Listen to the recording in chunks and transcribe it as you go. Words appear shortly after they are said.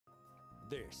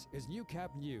This is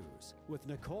Newcap News with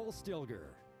Nicole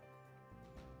Stilger.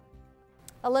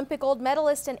 Olympic gold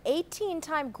medalist and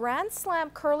 18-time Grand Slam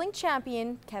curling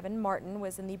champion Kevin Martin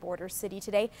was in the border city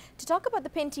today to talk about the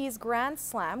Pinty's Grand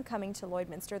Slam coming to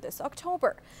Lloydminster this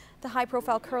October. The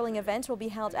high-profile curling event will be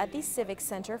held at the Civic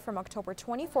Centre from October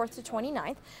 24th to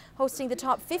 29th, hosting the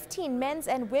top 15 men's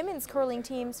and women's curling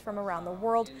teams from around the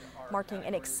world, marking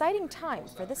an exciting time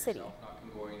for the city.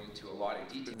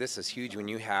 This is huge when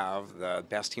you have the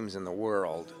best teams in the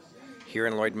world here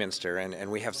in Lloydminster,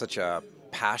 and we have such a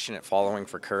passionate following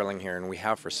for curling here, and we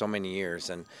have for so many years,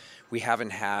 and we haven't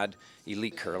had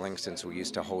elite curling since we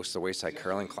used to host the Wayside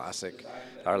Curling Classic.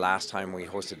 Our last time we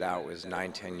hosted that was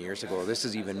 9-10 years ago. This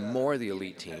is even more the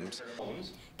elite teams.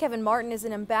 Kevin Martin is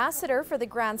an ambassador for the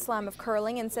Grand Slam of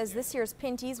curling and says this year's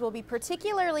Pinty's will be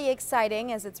particularly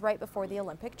exciting as it's right before the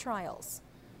Olympic trials.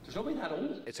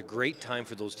 It's a great time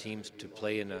for those teams to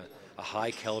play in a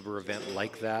high caliber event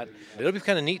like that. It'll be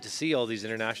kind of neat to see all these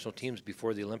international teams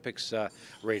before the Olympics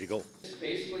ready to go.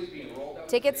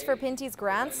 Tickets for Pinty's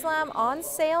Grand Slam on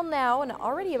sale now and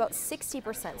already about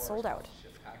 60% sold out.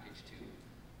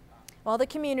 While the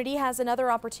community has another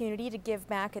opportunity to give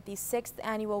back at the 6th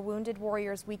annual Wounded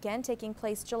Warriors Weekend taking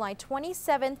place July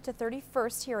 27th to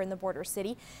 31st here in the border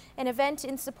city, an event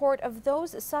in support of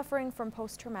those suffering from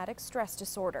post-traumatic stress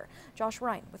disorder. Josh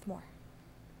Ryan with more.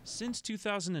 Since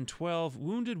 2012,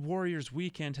 Wounded Warriors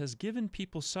Weekend has given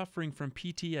people suffering from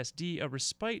PTSD a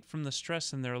respite from the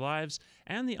stress in their lives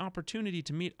and the opportunity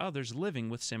to meet others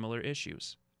living with similar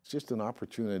issues. It's just an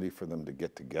opportunity for them to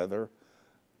get together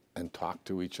and talk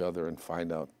to each other and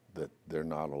find out that they're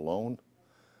not alone.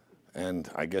 And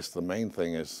I guess the main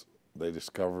thing is they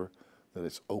discover that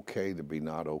it's okay to be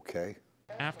not okay.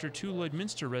 After two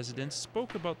Lloydminster residents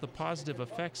spoke about the positive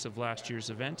effects of last year's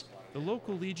event, the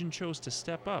local Legion chose to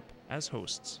step up as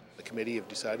hosts. The committee have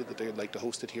decided that they'd like to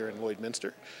host it here in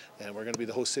Lloydminster, and we're going to be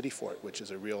the host city for it, which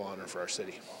is a real honor for our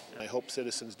city. I hope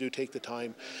citizens do take the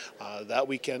time that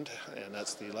weekend, and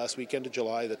that's the last weekend of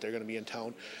July, that they're going to be in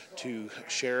town to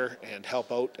share and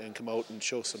help out and come out and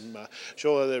show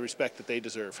the respect that they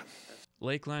deserve.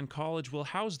 Lakeland College will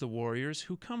house the Warriors,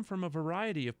 who come from a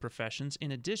variety of professions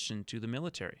in addition to the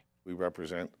military. We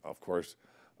represent, of course,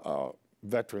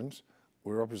 veterans.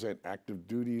 We represent active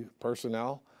duty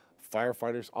personnel,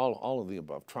 firefighters, all of the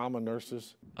above, trauma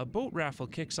nurses. A boat raffle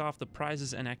kicks off the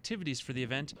prizes and activities for the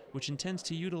event, which intends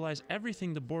to utilize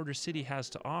everything the border city has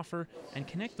to offer and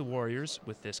connect the Warriors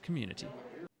with this community.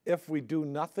 If we do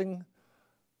nothing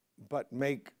but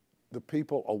make the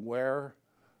people aware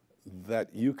that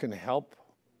you can help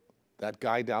that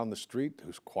guy down the street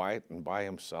who's quiet and by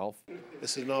himself.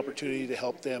 This is an opportunity to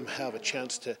help them have a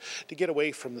chance to get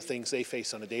away from the things they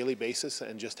face on a daily basis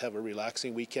and just have a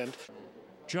relaxing weekend.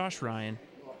 Josh Ryan,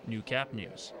 Newcap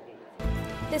News.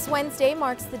 This Wednesday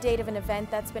marks the date of an event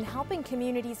that's been helping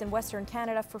communities in Western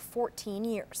Canada for 14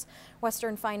 years.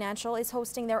 Western Financial is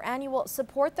hosting their annual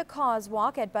Support the Cause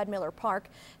walk at Bud Miller Park.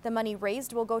 The money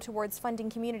raised will go towards funding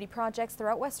community projects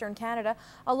throughout Western Canada,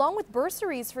 along with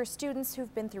bursaries for students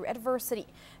who've been through adversity.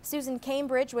 Susan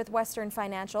Cambridge with Western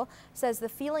Financial says the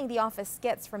feeling the office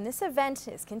gets from this event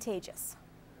is contagious.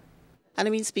 And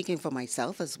I mean, speaking for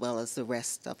myself as well as the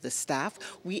rest of the staff,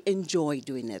 we enjoy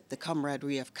doing it, the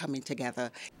camaraderie of coming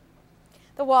together.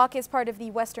 The walk is part of the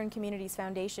Western Communities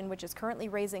Foundation, which is currently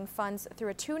raising funds through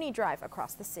a toonie drive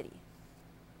across the city.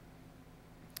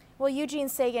 Well, Eugene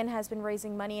Sagan has been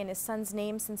raising money in his son's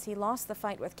name since he lost the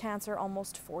fight with cancer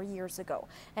almost 4 years ago.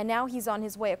 And now he's on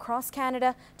his way across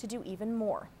Canada to do even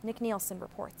more. Nick Nielsen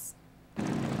reports.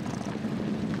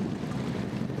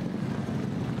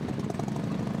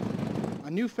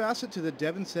 A new facet to the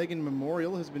Devon Sagan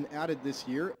Memorial has been added this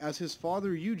year as his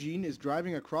father Eugene is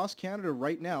driving across Canada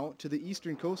right now to the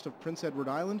eastern coast of Prince Edward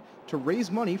Island to raise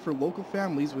money for local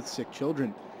families with sick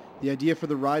children. The idea for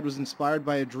the ride was inspired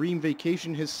by a dream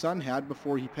vacation his son had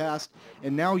before he passed,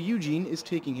 and now Eugene is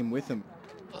taking him with him.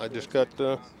 I just got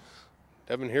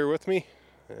Devon here with me,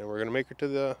 and we're going to make her to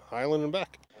the island and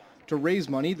back. To raise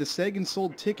money, the Sagans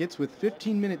sold tickets with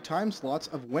 15-minute time slots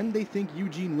of when they think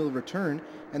Eugene will return,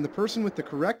 and the person with the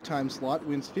correct time slot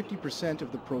wins 50%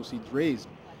 of the proceeds raised.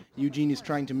 Eugene is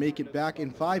trying to make it back in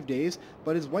 5 days,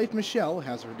 but his wife Michelle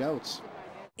has her doubts.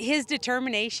 His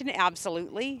determination,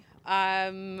 absolutely.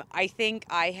 I think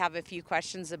I have a few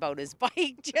questions about his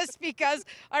bike just because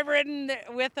I've ridden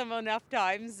with him enough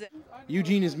times.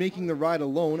 Eugene is making the ride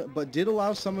alone, but did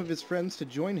allow some of his friends to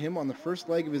join him on the first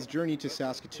leg of his journey to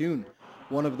Saskatoon.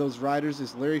 One of those riders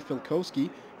is Larry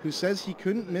Filkowski, who says he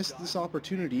couldn't miss this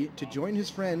opportunity to join his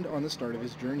friend on the start of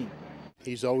his journey.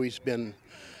 He's always been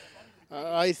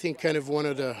I think kind of one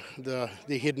of the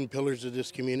hidden pillars of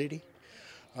this community,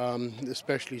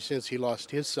 especially since he lost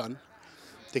his son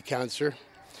to cancer.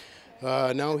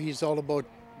 Now he's all about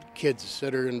kids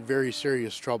that are in very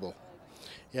serious trouble,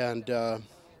 and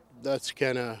that's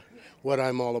kind of what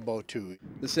I'm all about too.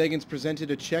 The Sagans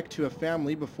presented a check to a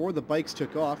family before the bikes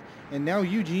took off, and now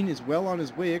Eugene is well on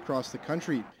his way across the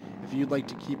country. If you'd like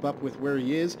to keep up with where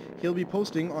he is, he'll be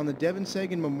posting on the Devon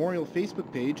Sagan Memorial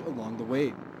Facebook page along the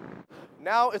way.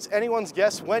 Now it's anyone's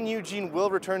guess when Eugene will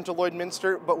return to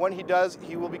Lloydminster, but when he does,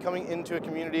 he will be coming into a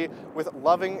community with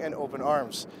loving and open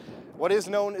arms. What is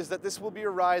known is that this will be a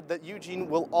ride that Eugene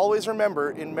will always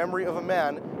remember in memory of a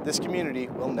man this community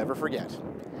will never forget.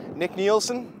 Nick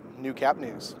Nielsen, Newcap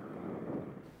News.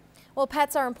 Well,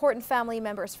 pets are important family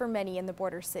members for many in the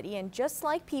border city, and just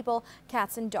like people,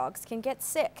 cats and dogs can get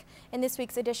sick. In this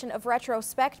week's edition of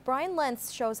Retrospect, Brian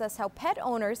Lentz shows us how pet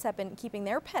owners have been keeping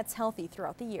their pets healthy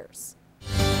throughout the years.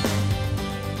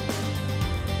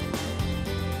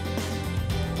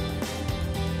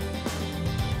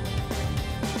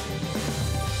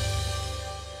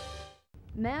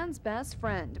 Man's best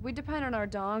friend. We depend on our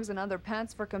dogs and other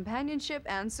pets for companionship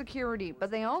and security, but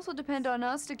they also depend on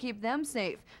us to keep them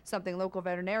safe, something local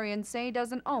veterinarians say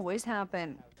doesn't always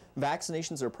happen.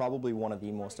 Vaccinations are probably one of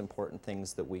the most important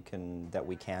things that we can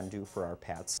do for our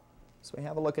pets. So we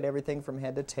have a look at everything from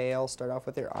head to tail, start off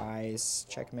with their eyes,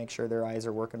 check and make sure their eyes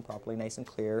are working properly, nice and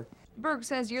clear. Berg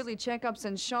says yearly checkups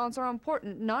and shots are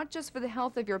important not just for the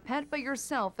health of your pet, but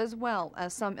yourself as well,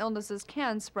 as some illnesses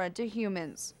can spread to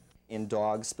humans. In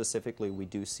dogs specifically, we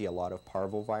do see a lot of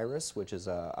parvovirus, which is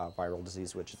a viral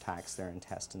disease which attacks their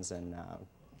intestines and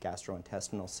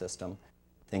gastrointestinal system.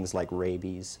 Things like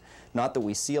rabies. Not that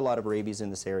we see a lot of rabies in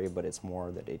this area, but it's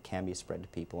more that it can be spread to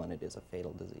people and it is a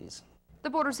fatal disease. The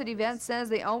Border City vet says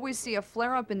they always see a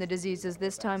flare-up in the diseases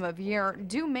this time of year,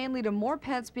 due mainly to more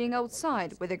pets being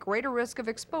outside with a greater risk of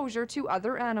exposure to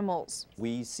other animals.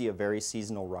 We see a very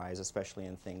seasonal rise, especially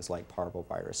in things like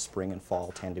parvovirus. Spring and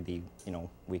fall tend to be,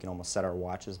 we can almost set our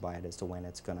watches by it as to when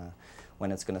it's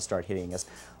gonna start hitting us.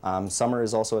 Summer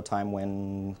is also a time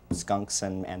when skunks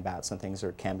and bats and things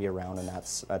can be around, and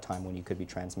that's a time when you could be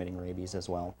transmitting rabies as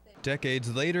well.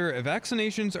 Decades later,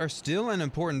 vaccinations are still an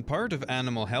important part of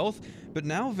animal health, but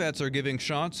now vets are giving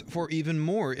shots for even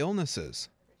more illnesses.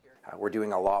 We're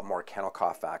doing a lot more kennel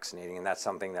cough vaccinating, and that's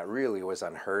something that really was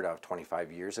unheard of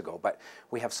 25 years ago. But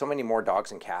we have so many more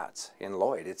dogs and cats in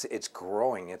Lloyd. It's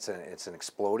growing. It's an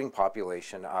exploding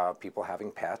population of people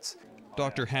having pets.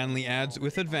 Dr. Hanley adds,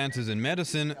 with advances in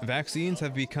medicine, vaccines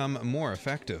have become more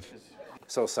effective.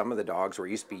 So some of the dogs were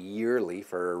used to be yearly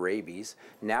for rabies.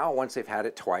 Now, once they've had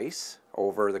it twice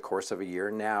over the course of a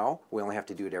year, now we only have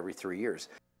to do it every 3 years.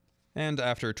 And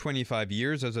after 25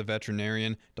 years as a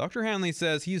veterinarian, Dr. Hanley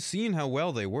says he's seen how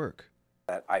well they work.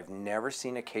 I've never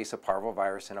seen a case of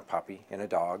parvovirus in a puppy, in a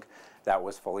dog, that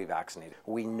was fully vaccinated.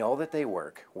 We know that they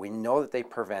work. We know that they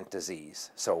prevent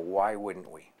disease. So why wouldn't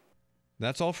we?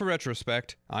 That's all for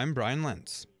Retrospect. I'm Brian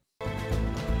Lentz.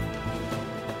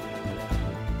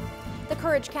 The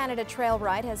Courage Canada Trail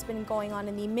Ride has been going on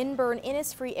in the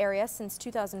Minburn-Innisfree area since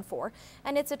 2004,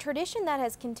 and it's a tradition that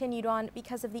has continued on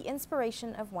because of the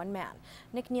inspiration of one man.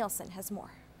 Nick Nielsen has more.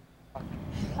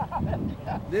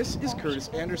 This is Curtis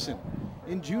Anderson.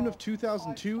 In June of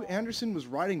 2002, Anderson was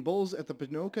riding bulls at the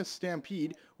Ponoka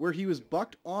Stampede, where he was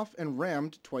bucked off and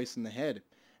rammed twice in the head.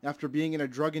 After being in a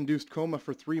drug-induced coma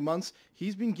for 3 months,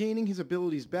 he's been gaining his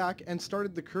abilities back and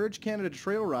started the Courage Canada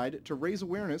Trail Ride to raise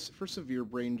awareness for severe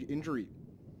brain injury.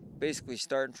 Basically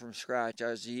starting from scratch.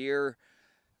 I was a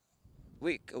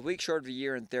week short of a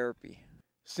year in therapy.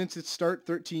 Since its start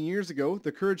 13 years ago,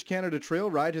 the Courage Canada Trail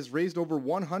Ride has raised over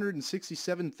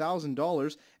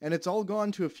 $167,000, and it's all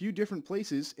gone to a few different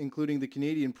places, including the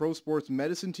Canadian Pro Sports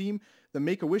Medicine Team, the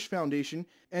Make-A-Wish Foundation,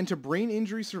 and to brain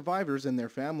injury survivors and their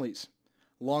families.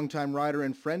 Longtime rider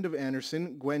and friend of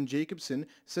Anderson, Gwen Jacobson,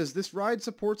 says this ride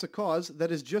supports a cause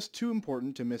that is just too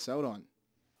important to miss out on.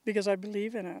 Because I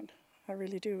believe in it. I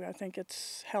really do. I think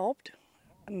it's helped,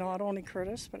 not only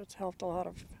Curtis, but it's helped a lot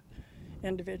of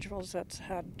individuals that's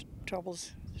had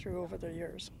troubles through over the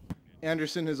years.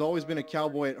 Anderson has always been a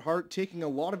cowboy at heart, taking a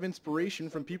lot of inspiration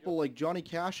from people like Johnny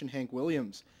Cash and Hank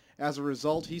Williams. As a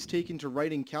result, he's taken to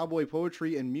writing cowboy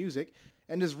poetry and music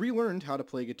and has relearned how to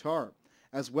play guitar.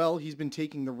 As well, he's been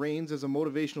taking the reins as a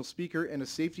motivational speaker and a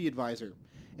safety advisor.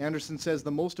 Anderson says the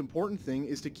most important thing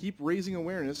is to keep raising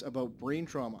awareness about brain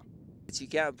trauma. You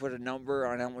can't put a number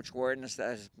on how much awareness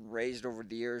that has been raised over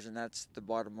the years, and that's the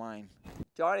bottom line.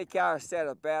 Johnny Cash said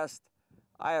it best,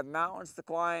 "I have mountains to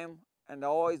climb, and I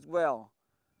always will.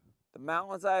 The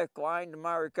mountains I have climbed in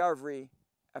my recovery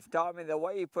have taught me that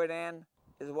what you put in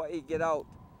is what you get out.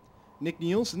 Nick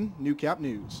Nielsen, Newcap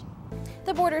News.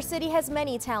 The Border City has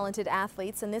many talented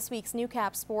athletes, and this week's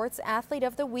Newcap Sports Athlete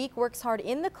of the Week works hard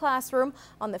in the classroom,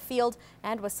 on the field,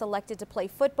 and was selected to play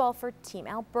football for Team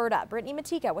Alberta. Brittany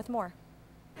Matika with more.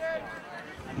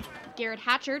 Garrett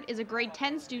Hatchard is a grade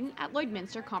 10 student at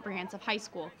Lloydminster Comprehensive High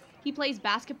School. He plays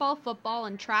basketball, football,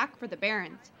 and track for the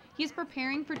Barons. He is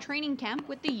preparing for training camp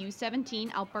with the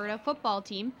U17 Alberta football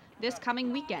team this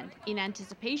coming weekend in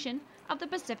anticipation of the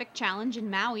Pacific Challenge in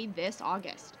Maui this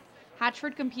August.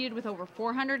 Hatchford competed with over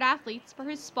 400 athletes for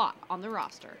his spot on the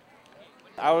roster.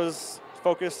 I was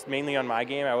focused mainly on my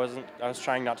game. I was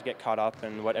trying not to get caught up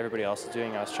in what everybody else is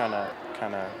doing. I was trying to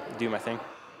kind of do my thing.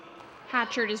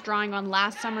 Hatchard is drawing on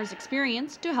last summer's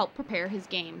experience to help prepare his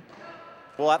game.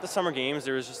 Well, at the summer games,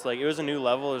 there was just it was a new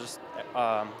level. It was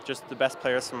just the best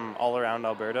players from all around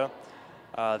Alberta.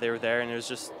 They were there, and it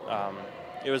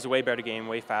was a way better game,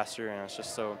 way faster, and it's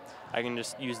just so I can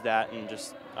just use that and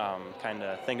just kind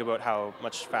of think about how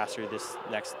much faster this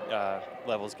next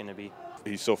level is going to be.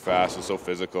 He's so fast and so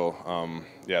physical.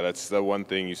 Yeah, that's the one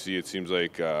thing you see. It seems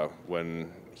like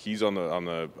when he's on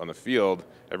the field,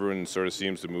 everyone sort of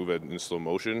seems to move in slow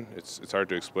motion. It's hard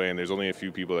to explain. There's only a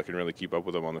few people that can really keep up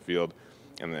with him on the field,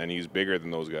 and he's bigger than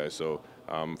those guys. So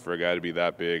for a guy to be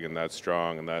that big and that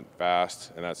strong and that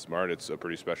fast and that smart, it's a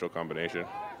pretty special combination.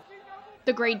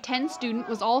 The grade 10 student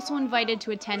was also invited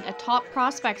to attend a top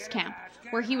prospects camp,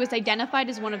 where he was identified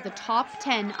as one of the top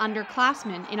 10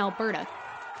 underclassmen in Alberta.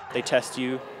 They test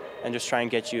you and just try and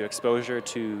get you exposure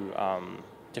to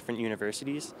different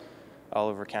universities all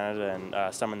over Canada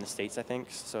and some in the States, I think.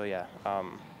 So yeah,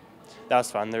 that was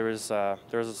fun. There was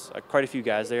quite a few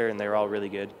guys there, and they were all really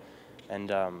good. And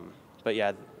but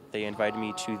yeah, they invited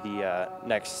me to the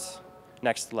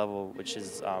next level, which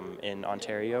is in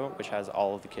Ontario, which has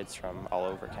all of the kids from all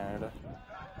over Canada.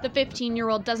 The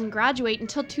 15-year-old doesn't graduate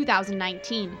until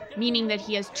 2019, meaning that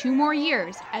he has 2 more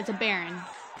years as a Baron.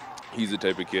 He's the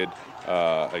type of kid,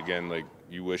 again, like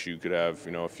you wish you could have,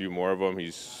 a few more of them.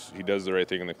 He does the right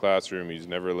thing in the classroom. He's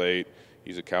never late.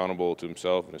 He's accountable to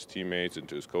himself and his teammates and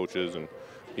to his coaches, and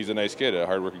he's a nice kid, a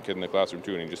hardworking kid in the classroom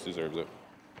too, and he just deserves it.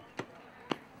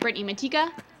 Brittany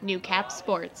Matika, Newcap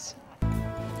Sports.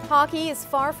 Hockey is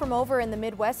far from over in the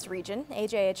Midwest region.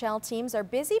 AJHL teams are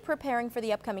busy preparing for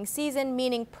the upcoming season,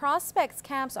 meaning prospects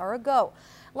camps are a go.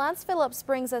 Lance Phillips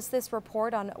brings us this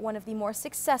report on one of the more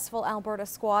successful Alberta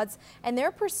squads and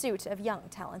their pursuit of young,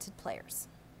 talented players.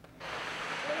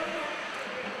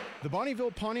 The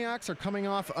Bonnyville Pontiacs are coming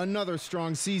off another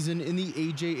strong season in the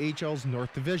AJHL's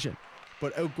North Division,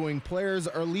 but outgoing players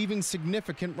are leaving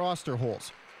significant roster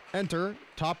holes. Enter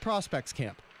Top Prospects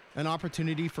Camp, an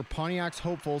opportunity for Pontiac's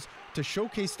hopefuls to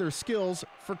showcase their skills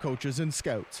for coaches and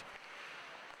scouts.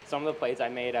 Some of the plays I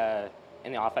made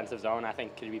in the offensive zone I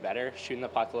think could be better, shooting the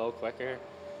puck a little quicker.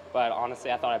 But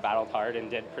honestly, I thought I battled hard and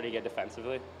did pretty good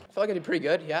defensively. I feel like I did pretty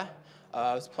good, yeah.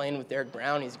 I was playing with Derek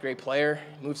Brown. He's a great player,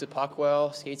 moves the puck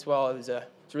well, skates well. It was a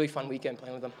really fun weekend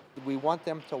playing with him. We want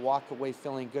them to walk away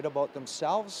feeling good about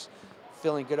themselves,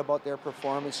 feeling good about their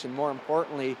performance, and more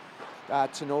importantly,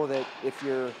 to know that if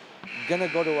you're going to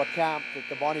go to a camp, that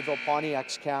the Bonnyville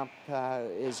Pontiacs camp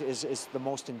is the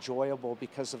most enjoyable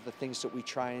because of the things that we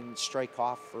try and strike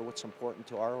off for what's important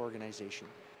to our organization.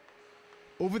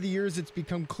 Over the years, it's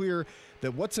become clear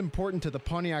that what's important to the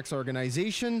Pontiacs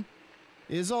organization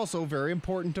is also very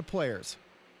important to players.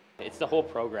 It's the whole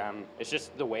program. It's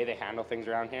just the way they handle things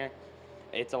around here.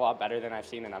 It's a lot better than I've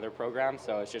seen in other programs,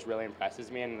 so it just really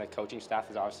impresses me, and the coaching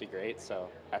staff is obviously great, so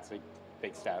that's a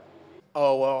big step.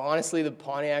 Oh, well, honestly, the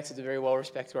Pontiacs is a very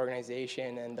well-respected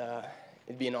organization, and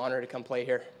it'd be an honor to come play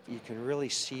here. You can really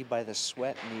see by the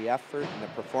sweat and the effort and the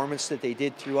performance that they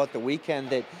did throughout the weekend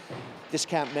that this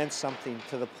camp meant something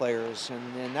to the players,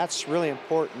 and that's really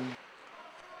important.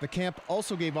 The camp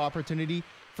also gave opportunity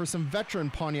for some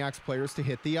veteran Pontiacs players to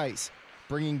hit the ice,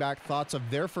 bringing back thoughts of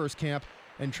their first camp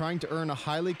and trying to earn a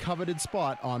highly coveted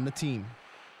spot on the team.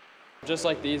 Just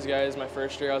like these guys, my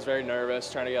first year I was very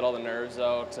nervous, trying to get all the nerves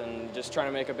out and just trying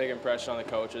to make a big impression on the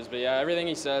coaches. But yeah, everything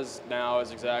he says now is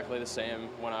exactly the same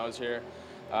when I was here.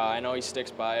 I know he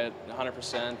sticks by it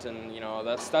 100%, and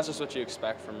that's just what you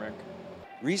expect from Rick.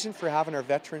 Reason for having our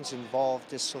veterans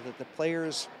involved is so that the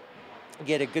players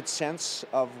get a good sense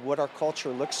of what our culture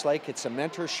looks like. It's a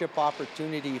mentorship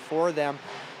opportunity for them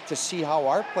to see how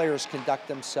our players conduct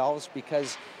themselves,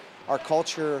 because our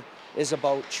culture is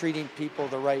about treating people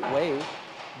the right way,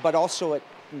 but also it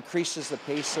increases the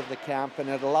pace of the camp, and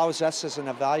it allows us as an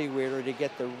evaluator to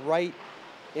get the right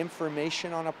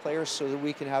information on a player so that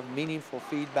we can have meaningful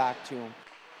feedback to them.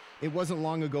 It wasn't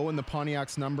long ago when the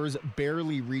Pontiac's numbers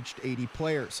barely reached 80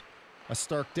 players. A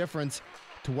stark difference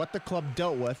to what the club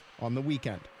dealt with on the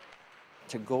weekend.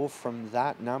 To go from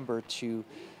that number to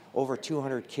over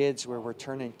 200 kids where we're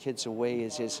turning kids away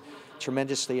is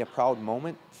tremendously a proud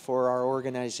moment for our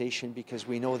organization, because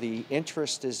we know the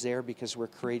interest is there because we're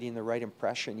creating the right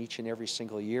impression each and every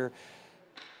single year.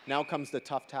 Now comes the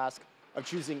tough task of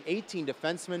choosing 18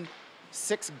 defensemen,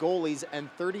 6 goalies, and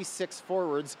 36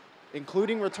 forwards,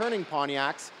 including returning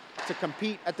Pontiacs, to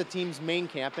compete at the team's main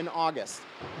camp in August.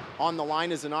 On the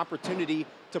line is an opportunity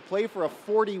to play for a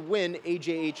 40-win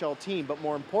AJHL team, but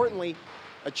more importantly,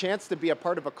 a chance to be a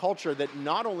part of a culture that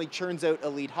not only churns out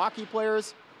elite hockey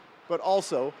players, but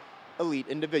also elite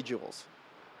individuals.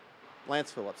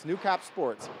 Lance Phillips, Newcap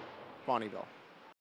Sports, Bonnyville.